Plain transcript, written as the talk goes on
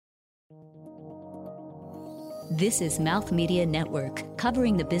This is Mouth Media Network,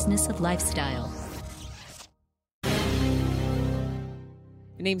 covering the business of lifestyle. My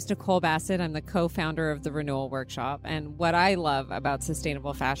name's Nicole Bassett. I'm the co-founder of the Renewal Workshop. And what I love about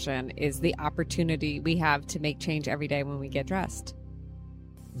sustainable fashion is the opportunity we have to make change every day when we get dressed.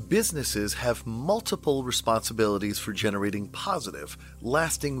 Businesses have multiple responsibilities for generating positive,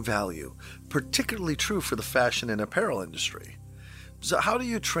 lasting value, particularly true for the fashion and apparel industry. So how do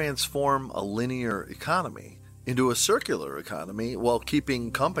you transform a linear economy into a circular economy while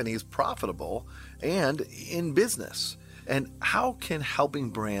keeping companies profitable and in business? And how can helping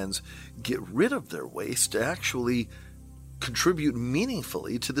brands get rid of their waste actually contribute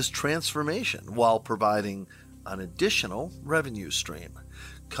meaningfully to this transformation while providing an additional revenue stream?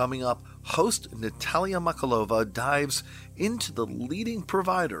 Coming up, host Nataliya Makulova dives into the leading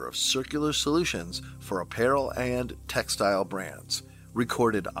provider of circular solutions for apparel and textile brands,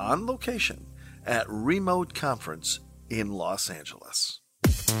 recorded on location at ReMode Conference in Los Angeles.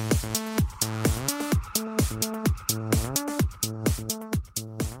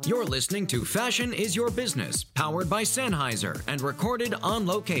 You're listening to Fashion is Your Business, powered by Sennheiser and recorded on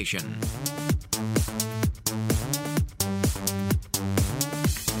location.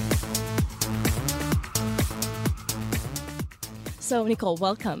 So, Nicole,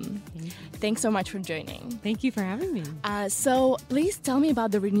 welcome. Thanks so much for joining. Thank you for having me. So, please tell me about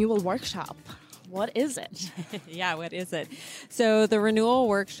the Renewal Workshop. What is it? Yeah, what is it? So the Renewal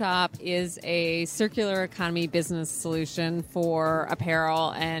Workshop is a circular economy business solution for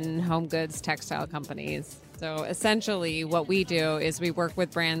apparel and home goods textile companies. So essentially what we do is we work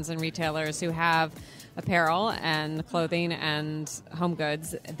with brands and retailers who have apparel and clothing and home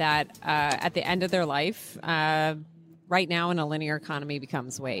goods that at the end of their life, right now in a linear economy,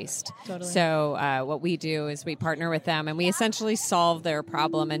 becomes waste. Totally. So what we do is we partner with them and we essentially solve their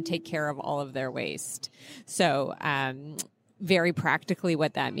problem and take care of all of their waste. So very practically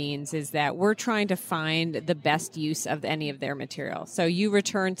what that means is that we're trying to find the best use of any of their material. So you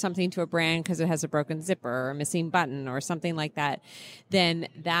return something to a brand because it has a broken zipper or a missing button or something like that, then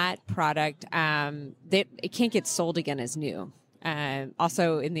that product, it can't get sold again as new.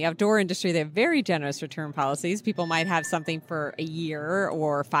 Also, in the outdoor industry, they have very generous return policies. People might have something for a year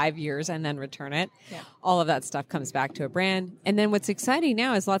or 5 years and then return it. Yeah. All of that stuff comes back to a brand. And then what's exciting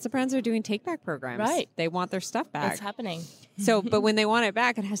now is lots of brands are doing take-back programs. Right. They want their stuff back. It's happening. So, but when they want it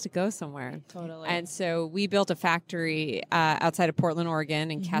back, it has to go somewhere. Totally. And so we built a factory outside of Portland, Oregon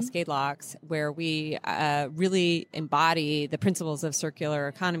in Cascade Locks where we really embody the principles of circular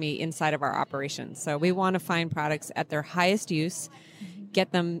economy inside of our operations. So we want to find products at their highest use,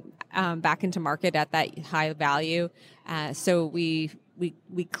 get them back into market at that high value. So we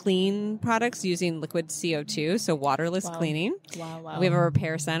clean products using liquid CO2, so waterless cleaning. Wow. We have a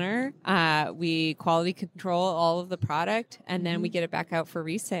repair center. We quality control all of the product, and then we get it back out for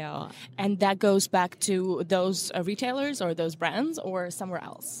resale. And that goes back to those retailers or those brands or somewhere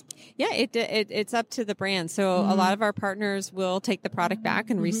else? Yeah, it's up to the brand. So a lot of our partners will take the product back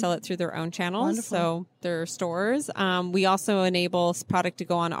and resell it through their own channels. Wonderful. So their stores. We also enable product to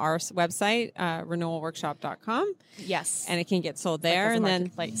go on our website, renewalworkshop.com. Yes. And it can get sold there. Like and then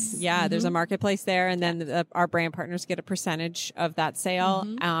marketplace. Yeah, there's a marketplace there, and then our brand partners get a percentage of that sale.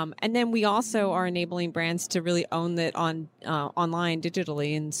 And then we also are enabling brands to really own it on online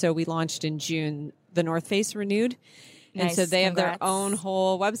digitally. And so we launched in June the North Face Renewed. And Nice. so they have Congrats. their own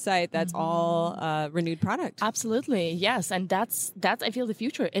whole website that's all renewed product. Absolutely. Yes. And that's, I feel, the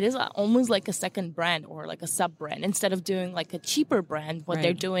future. It is almost like a second brand or like a sub brand. Instead of doing like a cheaper brand, what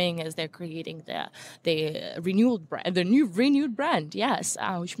they're doing is they're creating the renewed brand, the new renewed brand. Yes.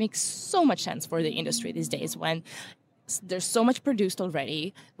 Which makes so much sense for the industry these days when there's so much produced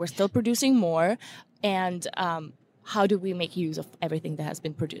already. We're still producing more. And how do we make use of everything that has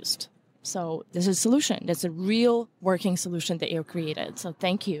been produced? So there's a solution. There's a real working solution that you've created. So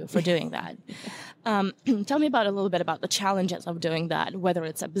thank you for doing that. Tell me a little bit about the challenges of doing that, whether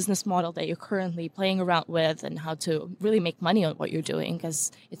it's a business model that you're currently playing around with and how to really make money on what you're doing,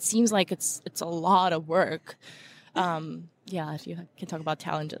 because it seems like it's a lot of work. If you can talk about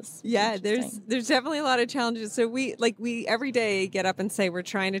challenges. Yeah, there's definitely a lot of challenges. So we every day get up and say we're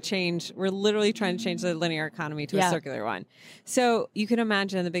literally trying to change the linear economy to a circular one. So you can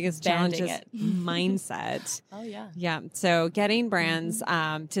imagine the biggest challenge is mindset. Oh yeah. Yeah. So getting brands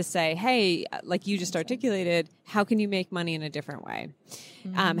to say, hey, like you just articulated, how can you make money in a different way?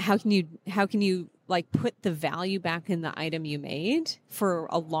 How can you like put the value back in the item you made for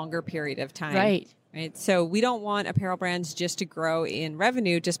a longer period of time? Right. So we don't want apparel brands just to grow in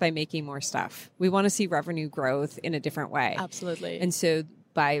revenue just by making more stuff. We want to see revenue growth in a different way. Absolutely. And so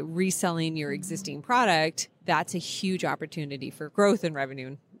by reselling your existing product, that's a huge opportunity for growth and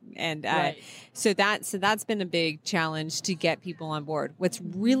revenue. And so that's been a big challenge to get people on board. What's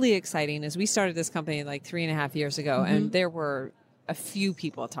really exciting is we started this company like 3.5 years ago, and there were a few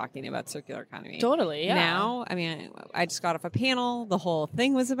people talking about circular economy. Totally, yeah. Now, I mean, I just got off a panel. The whole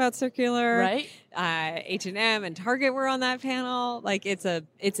thing was about circular. Right. H&M and Target were on that panel. Like it's a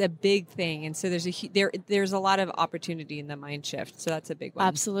big thing, and so there's a lot of opportunity in the mind shift. So that's a big one.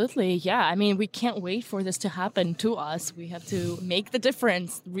 Absolutely, yeah. I mean, we can't wait for this to happen to us. We have to make the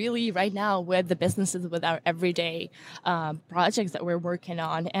difference really right now with the businesses, with our everyday projects that we're working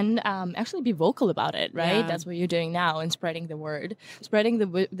on, and actually be vocal about it. Right. Yeah. That's what you're doing now, and spreading the word, spreading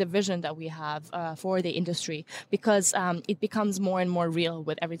the vision that we have for the industry, because it becomes more and more real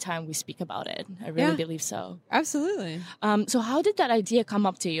with every time we speak about it. I really believe so. Absolutely. So how did that idea come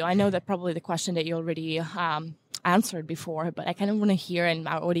up to you? I know that probably the question that you already answered before, but I kind of want to hear in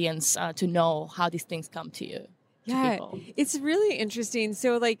our audience to know how these things come to you. Yeah, it's really interesting.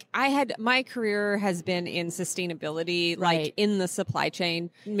 So like my career has been in sustainability, like in the supply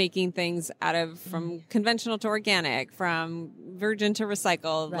chain, making things from conventional to organic, from virgin to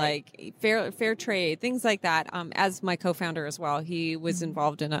recycled, like fair trade, things like that. As my co-founder as well, he was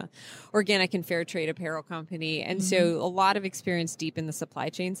involved in a organic and fair trade apparel company. And so a lot of experience deep in the supply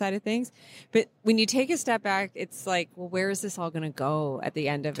chain side of things. But when you take a step back, it's like, well, where is this all going to go at the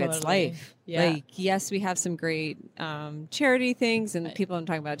end of its life? Yeah. Like, yes, we have some great charity things, and people are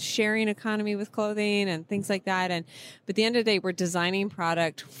talking about sharing economy with clothing and things like that. But at the end of the day, we're designing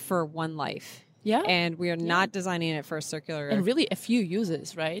product for one life. Yeah. And we are not designing it for a circular. And really a few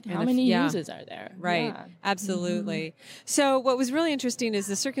uses, right? How many uses are there? Right. Yeah. Absolutely. So what was really interesting is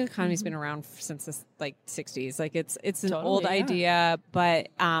the circular economy has been around since the 60s. Like it's an old idea, but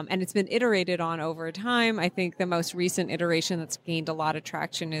and it's been iterated on over time. I think the most recent iteration that's gained a lot of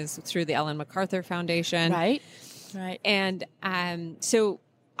traction is through the Ellen MacArthur Foundation. Right. And so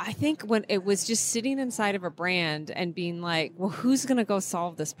I think when it was just sitting inside of a brand and being like, well, who's going to go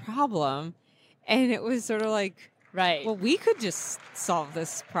solve this problem? And it was sort of like, well, we could just solve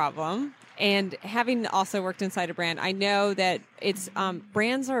this problem. And having also worked inside a brand, I know that it's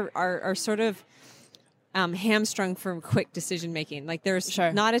brands are sort of hamstrung from quick decision making. Like there's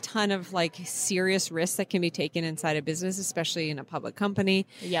not a ton of like serious risks that can be taken inside a business, especially in a public company.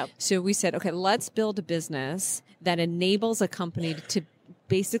 Yep. So we said, okay, let's build a business that enables a company to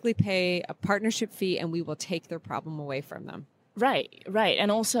basically pay a partnership fee, and we will take their problem away from them. Right. And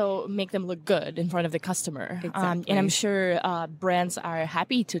also make them look good in front of the customer. Exactly. And I'm sure brands are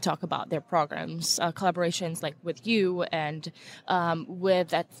happy to talk about their programs, collaborations like with you, and with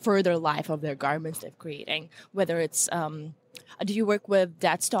that further life of their garments they're creating, whether it's... do you work with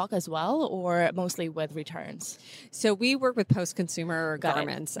dead stock as well, or mostly with returns? So we work with post-consumer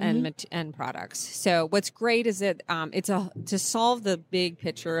garments and products. So what's great is that to solve the big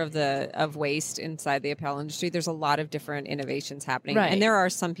picture of waste inside the apparel industry. There's a lot of different innovations happening, and there are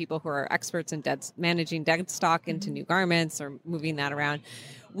some people who are experts in managing dead stock into new garments or moving that around.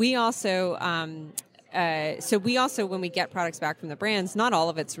 We also. When we get products back from the brands, not all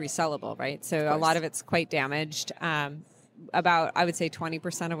of it's resellable, right? So a lot of it's quite damaged. About, I would say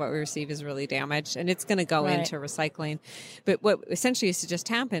 20% of what we receive is really damaged, and it's going to go into recycling. But what essentially has just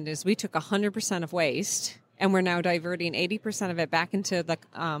happened is we took 100% of waste, and we're now diverting 80% of it back into the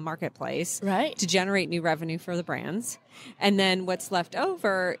marketplace to generate new revenue for the brands. And then what's left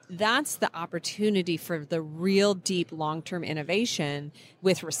over, that's the opportunity for the real deep long-term innovation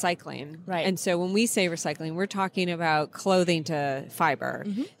with recycling. Right. And so when we say recycling, we're talking about clothing to fiber.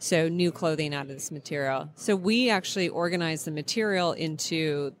 So new clothing out of this material. So we actually organize the material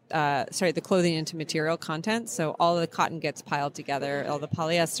into, the clothing into material content. So all the cotton gets piled together, all the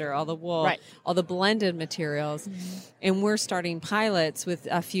polyester, all the wool, all the blended materials. And we're starting pilots with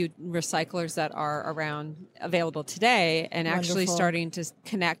a few recyclers that are available today, and actually starting to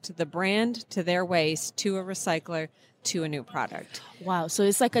connect the brand to their waste, to a recycler, to a new product. Wow. So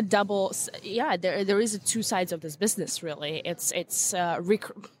it's like a double, there is two sides of this business, really. It's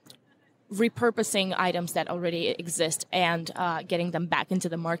repurposing items that already exist and getting them back into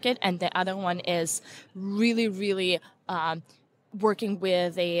the market. And the other one is really, really working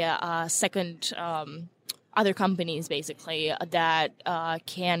with a second... other companies basically that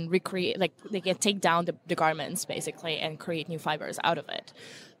can recreate, like they can take down the garments basically and create new fibers out of it.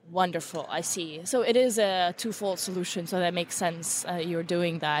 Wonderful. I see. So it is a twofold solution. So that makes sense. You're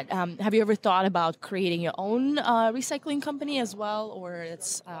doing that. Have you ever thought about creating your own recycling company as well, or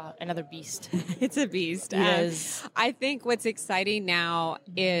it's another beast? It's a beast. Yes. I think what's exciting now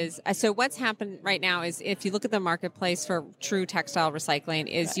is, so what's happened right now is if you look at the marketplace for true textile recycling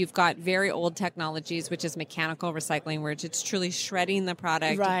is you've got very old technologies, which is mechanical recycling, where it's truly shredding the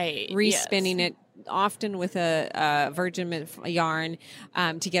product, respinning it, often with a virgin yarn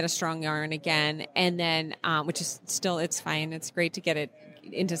to get a strong yarn again, and then which is still, it's fine, it's great to get it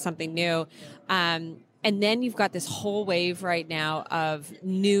into something new, and then you've got this whole wave right now of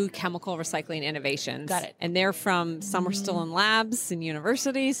new chemical recycling innovations. Got it. And they're from, some are still in labs and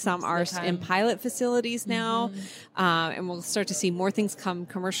universities, some are in pilot facilities now. And we'll start to see more things come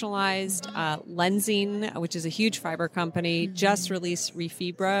commercialized. Lensing, which is a huge fiber company, just released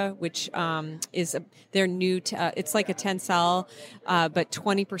Refibra, which is their new, it's like a Tencel, but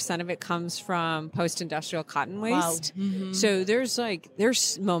 20% of it comes from post-industrial cotton waste. Wow. So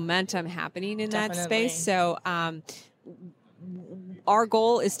there's momentum happening in that space. So our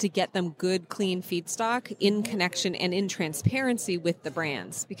goal is to get them good, clean feedstock in connection and in transparency with the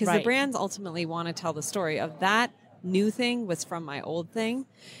brands, because the brands ultimately want to tell the story of that new thing was from my old thing,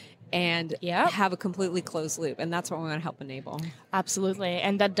 and have a completely closed loop. And that's what we want to help enable. Absolutely.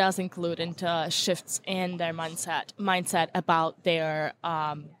 And that does include into shifts in their mindset about their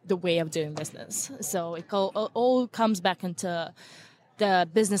the way of doing business. So it all comes back into the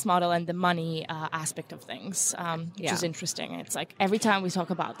business model and the money aspect of things, which is interesting. It's like every time we talk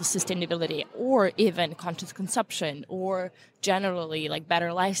about the sustainability or even conscious consumption or generally like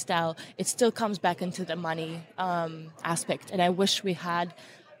better lifestyle, it still comes back into the money aspect. And I wish we had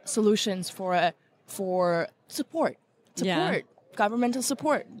solutions for support, governmental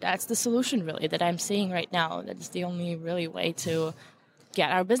support. That's the solution really that I'm seeing right now. That is the only really way to get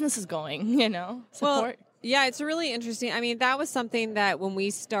our businesses going, support. Well, yeah, it's really interesting. I mean, that was something that when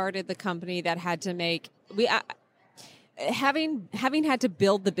we started the company that had to make, having had to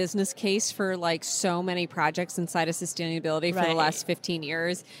build the business case for like so many projects inside of sustainability for the last 15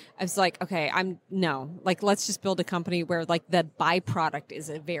 years, I was like, okay, let's just build a company where like the byproduct is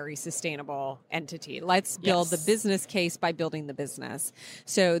a very sustainable entity. Let's build the business case by building the business.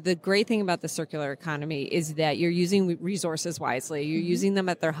 So the great thing about the circular economy is that you're using resources wisely, you're using them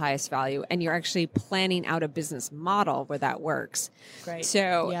at their highest value, and you're actually planning out a business model where that works. Great.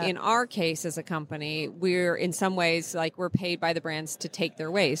 So in our case as a company, we're in some ways like we're paid by the brands to take their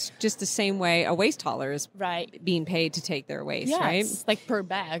waste, just the same way a waste hauler is being paid to take their waste, right? Like per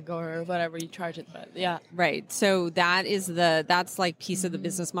bag or whatever you charge it, but right. So that's like piece of the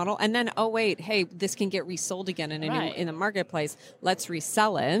business model. And then, hey, this can get resold again in the marketplace. Let's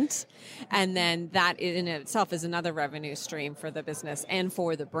resell it, and then that in itself is another revenue stream for the business and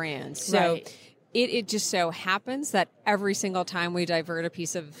for the brand. So. It just so happens that every single time we divert a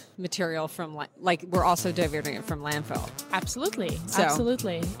piece of material from, like we're also diverting it from landfill. Absolutely.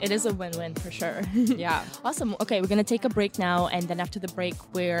 Absolutely. It is a win-win for sure. Yeah. Awesome. Okay, we're going to take a break now. And then after the break,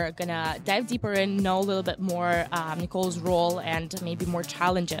 we're going to dive deeper and know a little bit more Nicole's role and maybe more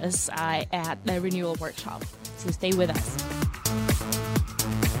challenges at the Renewal workshop. So stay with us.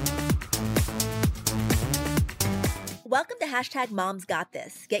 Welcome to #Moms Got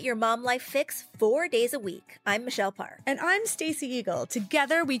This. Get your mom life fix 4 days a week. I'm Michelle Parr. And I'm Stacey Eagle.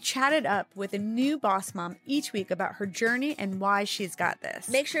 Together, we chatted up with a new boss mom each week about her journey and why she's got this.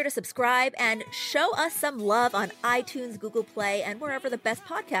 Make sure to subscribe and show us some love on iTunes, Google Play, and wherever the best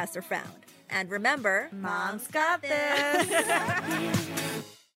podcasts are found. And remember, Mom's got this.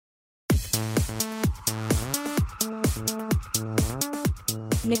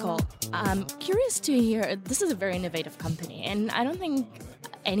 Nicole, I'm curious to hear, this is a very innovative company, and I don't think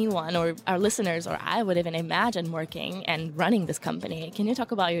anyone or our listeners or I would even imagine working and running this company. Can you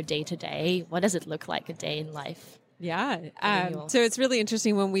talk about your day-to-day? What does it look like a day in life? Yeah. So it's really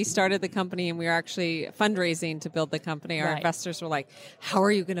interesting. When we started the company and we were actually fundraising to build the company, our investors were like, how are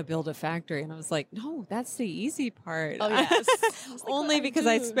you going to build a factory? And I was like, no, that's the easy part. Oh, yes. Only because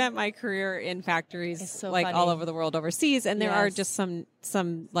I spent my career in factories all over the world overseas. And there are just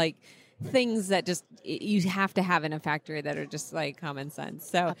some like things that just you have to have in a factory that are just like common sense.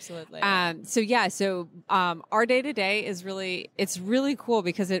 So absolutely. So our day to day is it's really cool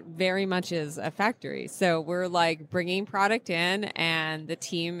because it very much is a factory. So we're like bringing product in, and the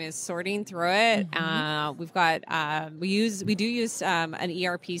team is sorting through it. We've got we do use an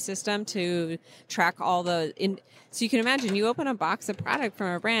ERP system to track all the So you can imagine you open a box of product from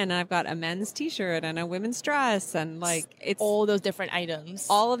a brand and I've got a men's t-shirt and a women's dress and like it's all those different items,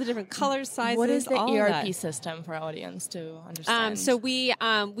 all of the different colors, sizes. What is the all ERP system for our audience to understand? So we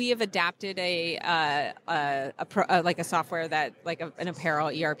have adapted a software that an apparel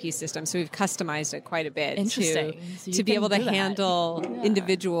ERP system. So we've customized it quite a bit to be able to handle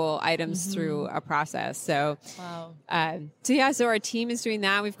individual items through a process. So so our team is doing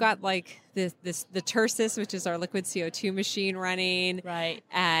that. We've got like the Tersis, which is our liquid CO2 machine running, right,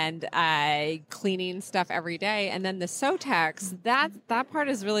 and cleaning stuff every day. And then the Sotex, that part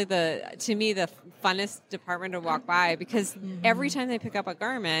is really to me the funnest department to walk by, because every time they pick up a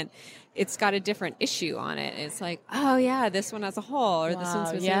garment, it's got a different issue on it. It's like, oh yeah, this one has a hole, or this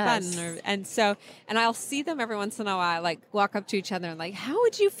one's missing a button, and I'll see them every once in a while, like walk up to each other and like, how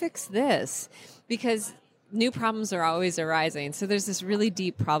would you fix this? Because new problems are always arising. So there's this really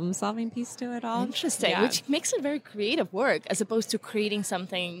deep problem-solving piece to it all. Interesting, which makes it very creative work as opposed to creating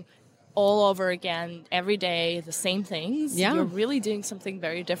something all over again every day, the same things. Yeah. You're really doing something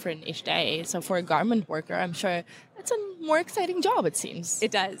very different each day. So for a garment worker, I'm sure it's a more exciting job, it seems.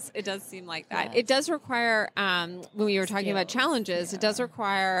 It does. It does seem like that. Yes. It does require, when we were talking about challenges, it does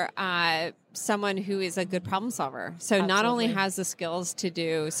require someone who is a good problem solver. So not only has the skills to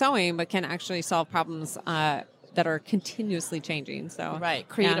do sewing, but can actually solve problems that are continuously changing. So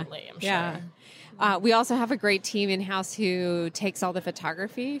creatively, I'm sure. Yeah. We also have a great team in-house who takes all the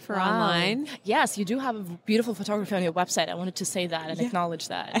photography for online. Yes, you do have a beautiful photography on your website. I wanted to say that and acknowledge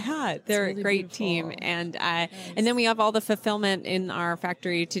that. They're really a great team. And and then we have all the fulfillment in our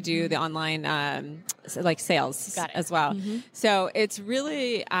factory to do the online sales as well. So it's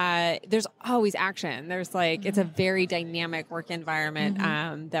really, there's always action. There's it's a very dynamic work environment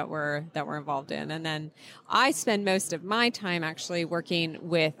that we're involved in. And then I spend most of my time actually working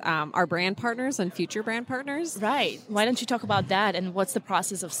with our brand partners and future brand partners. Right. Why don't you talk about that, and what's the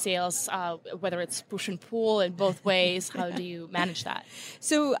process of sales, whether it's push and pull in both ways? How do you manage that?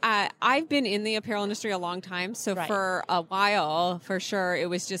 So I've been in the apparel industry a long time. So for a while, for sure, it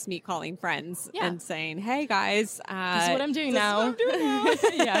was just me calling friends and saying, hey guys, this is what I'm doing now.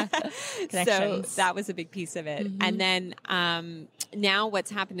 So that was a big piece of it. And then now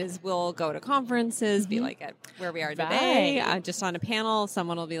what's happened is we'll go to conferences, be like at where we are today, just on a panel.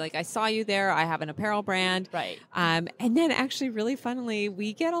 Someone will be like, I saw you there. I have an apparel brand. Right. And then actually really funnily,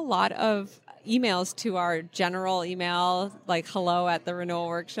 we get a lot of emails to our general email, like hello at the Renewal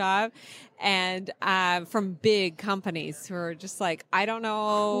Workshop, and from big companies who are just like, I don't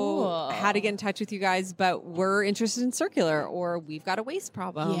know how to get in touch with you guys, but we're interested in circular, or we've got a waste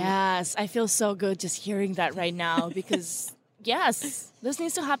problem. Yes, I feel so good just hearing that right now, because yes, this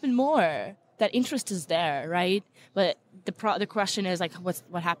needs to happen more. That interest is there, right? But the question is like,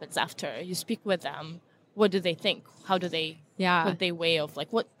 what happens after you speak with them? What do they think? How do they? What they weigh of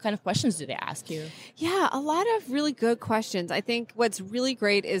what kind of questions do they ask you? Yeah, a lot of really good questions. I think what's really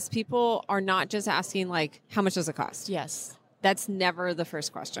great is people are not just asking how much does it cost? Yes. That's never the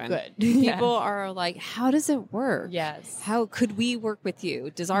first question. Good. People are like, how does it work? Yes. How could we work with you?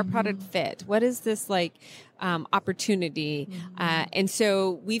 Does our product fit? What is this opportunity? And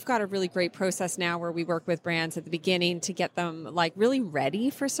so we've got a really great process now where we work with brands at the beginning to get them really ready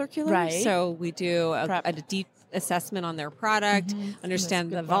for circular. Right. So we do a deep assessment on their product,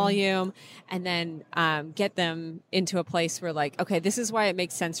 understand the volume, and then get them into a place where okay, this is why it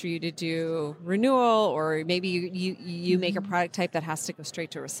makes sense for you to do renewal, or maybe you make a product type that has to go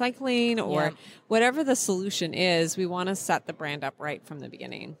straight to recycling, or whatever the solution is. We want to set the brand up right from the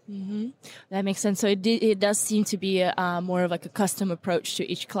beginning. That makes sense. So it does seem to be more of a custom approach to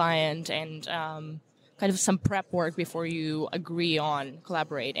each client, and kind of some prep work before you agree on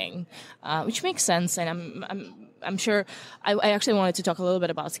collaborating, which makes sense. And I'm sure I actually wanted to talk a little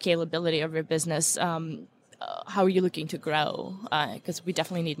bit about scalability of your business. How are you looking to grow? Because we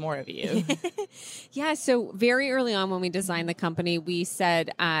definitely need more of you. Yeah. So very early on when we designed the company, we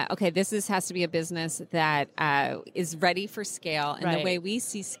said, okay, this has to be a business that is ready for scale. And the way we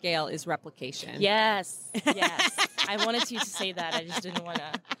see scale is replication. Yes. I wanted you to say that. I just didn't want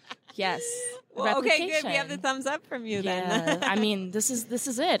to. Yes. Well, okay, good. We have the thumbs up from you then. I mean, this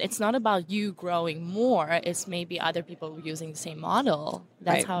is it. It's not about you growing more. It's maybe other people using the same model.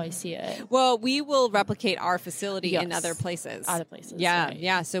 That's how I see it. Well, we will replicate our facility in other places.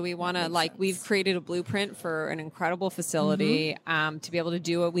 Yeah. So we want to we've created a blueprint for an incredible facility to be able to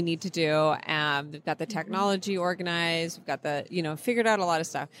do what we need to do. We've got the technology organized. We've got the figured out a lot of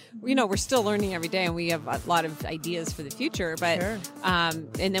stuff. We're still learning every day, and we have a lot of ideas for the future. But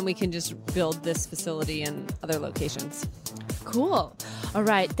and then we can just build this facility in other locations. Cool. All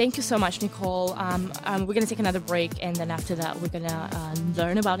right. Thank you so much, Nicole. We're going to take another break, and then after that, we're going to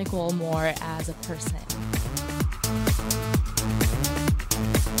learn about Nicole more as a person.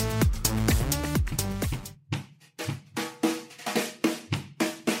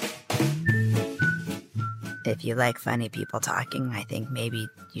 If you like funny people talking, I think maybe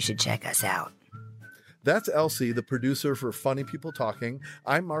you should check us out. That's Elsie, the producer for Funny People Talking.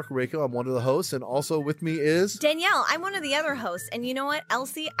 I'm Mark Rako. I'm one of the hosts, and also with me is... Danielle. I'm one of the other hosts. And you know what,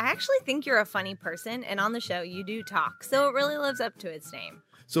 Elsie? I actually think you're a funny person, and on the show, you do talk. So it really lives up to its name.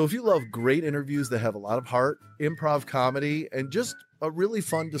 So if you love great interviews that have a lot of heart, improv comedy, and just a really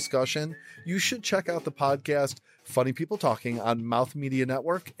fun discussion, you should check out the podcast Funny People Talking on Mouth Media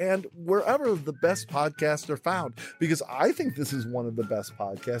Network and wherever the best podcasts are found, because I think this is one of the best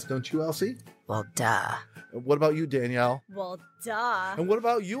podcasts, don't you, Elsie? Well, duh. And what about you, Danielle? Well, duh. And what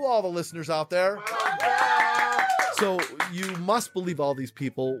about you, all the listeners out there? So you must believe all these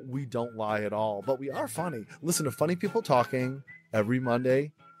people. We don't lie at all, but we are funny. Listen to Funny People Talking every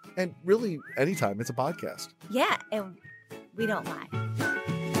Monday, and really anytime. It's a podcast. Yeah, and we don't lie.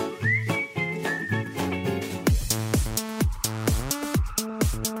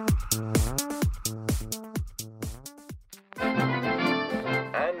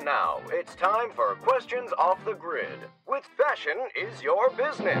 And now it's time for Questions Off the Grid with Fashion is Your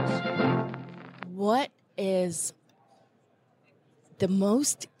Business. What is the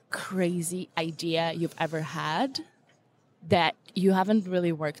most crazy idea you've ever had that you haven't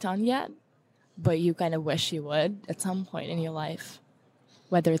really worked on yet, but you kind of wish you would at some point in your life,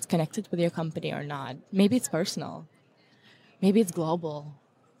 whether it's connected with your company or not? Maybe it's personal. Maybe it's global.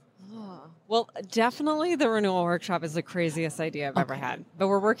 Well, definitely the Renewal workshop is the craziest idea I've ever had, but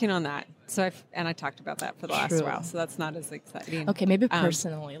we're working on that. So I talked about that for the last while, so that's not as exciting. Okay, maybe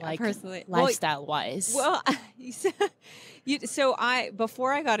personally, lifestyle-wise. Well,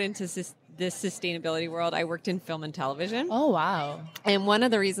 before I got into this sustainability world, I worked in film and television. Oh, wow. And one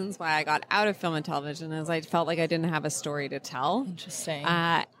of the reasons why I got out of film and television is I felt like I didn't have a story to tell. Interesting.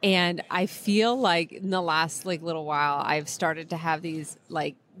 And I feel like in the last little while, I've started to have these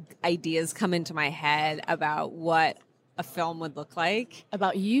ideas come into my head about what a film would look like.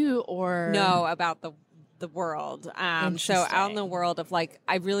 About you or? No, about the world. So out in the world of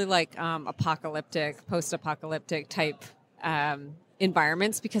I really like apocalyptic, post-apocalyptic type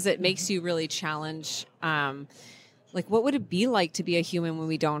environments, because it makes you really challenge what would it be like to be a human when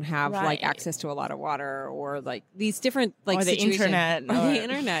we don't have access to a lot of water or these different or the internet or the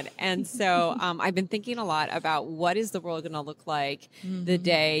internet. And so I've been thinking a lot about what is the world going to look like the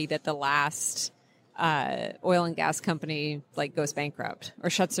day that the last oil and gas company goes bankrupt or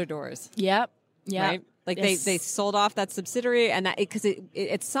shuts their doors. Yep. Right? They sold off that subsidiary, and that because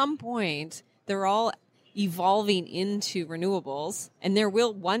at some point they're all evolving into renewables, and there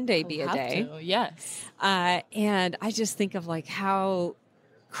will one day be a day. Yes. And I just think of how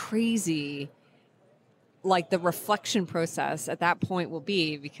crazy the reflection process at that point will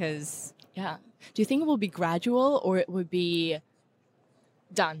be, because do you think it will be gradual or it would be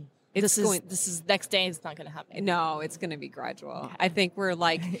done? This is next day. It's not going to happen. No, it's going to be gradual. Yeah. I think we're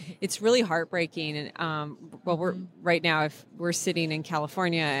it's really heartbreaking. And we're right now. If we're sitting in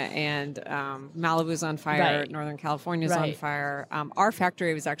California and Malibu's on fire, Northern California's on fire. Our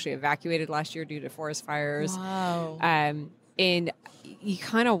factory was actually evacuated last year due to forest fires. Wow. And you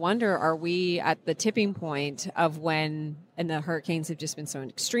kind of wonder: are we at the tipping point of when? And the hurricanes have just been so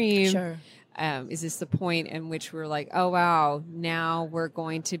extreme. Sure. Is this the point in which we're oh wow, now we're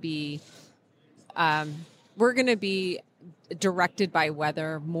going to be directed by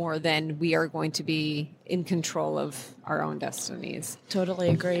weather more than we are going to be in control of our own destinies. Totally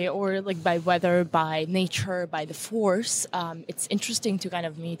agree. Or by weather, by nature, by the force. It's interesting to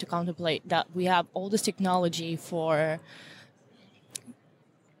to contemplate that we have all this technology for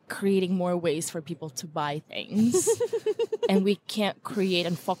creating more ways for people to buy things. And we can't create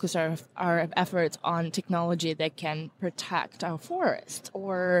and focus our efforts on technology that can protect our forest.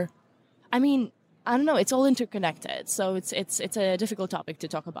 Or, I don't know. It's all interconnected. So it's a difficult topic to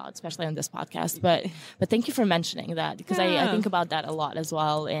talk about, especially on this podcast. But thank you for mentioning that, because I think about that a lot as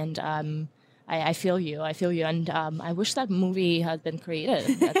well. And I feel you. And I wish that movie had been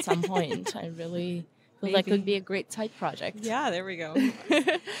created at some point. I really feel like it would be a great side project. Yeah, there we go.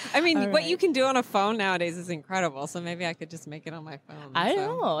 What you can do on a phone nowadays is incredible. So maybe I could just make it on my phone. I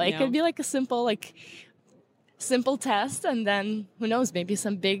know. It could be a simple test, and then who knows? Maybe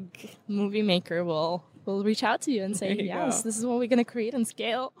some big movie maker will we'll reach out to you and say, yes, this is what we're going to create and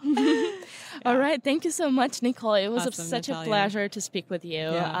scale. All right. Thank you so much, Nicole. It was such a pleasure to speak with you.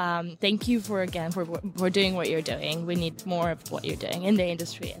 Yeah. Thank you for doing what you're doing. We need more of what you're doing in the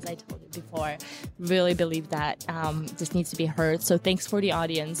industry, as I told you before. Really believe that this needs to be heard. So thanks for the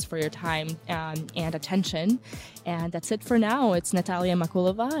audience for your time and attention. And that's it for now. It's Nataliya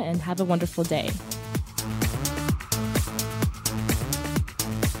Makulova, and have a wonderful day.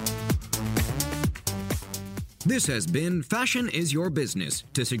 This has been Fashion is Your Business.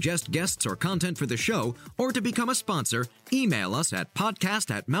 To suggest guests or content for the show, or to become a sponsor, email us at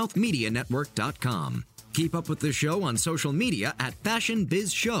podcast@mouthmedianetwork.com. Keep up with the show on social media at Fashion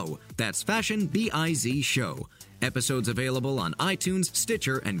Biz Show. That's Fashion BIZ Show. Episodes available on iTunes,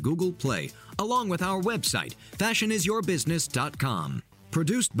 Stitcher, and Google Play, along with our website, fashionisyourbusiness.com.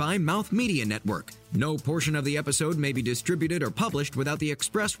 Produced by Mouth Media Network. No portion of the episode may be distributed or published without the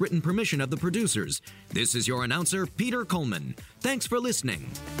express written permission of the producers. This is your announcer, Peter Coleman. Thanks for listening.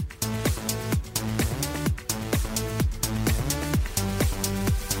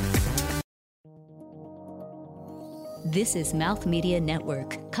 This is Mouth Media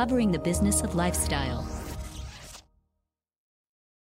Network, covering the business of lifestyle.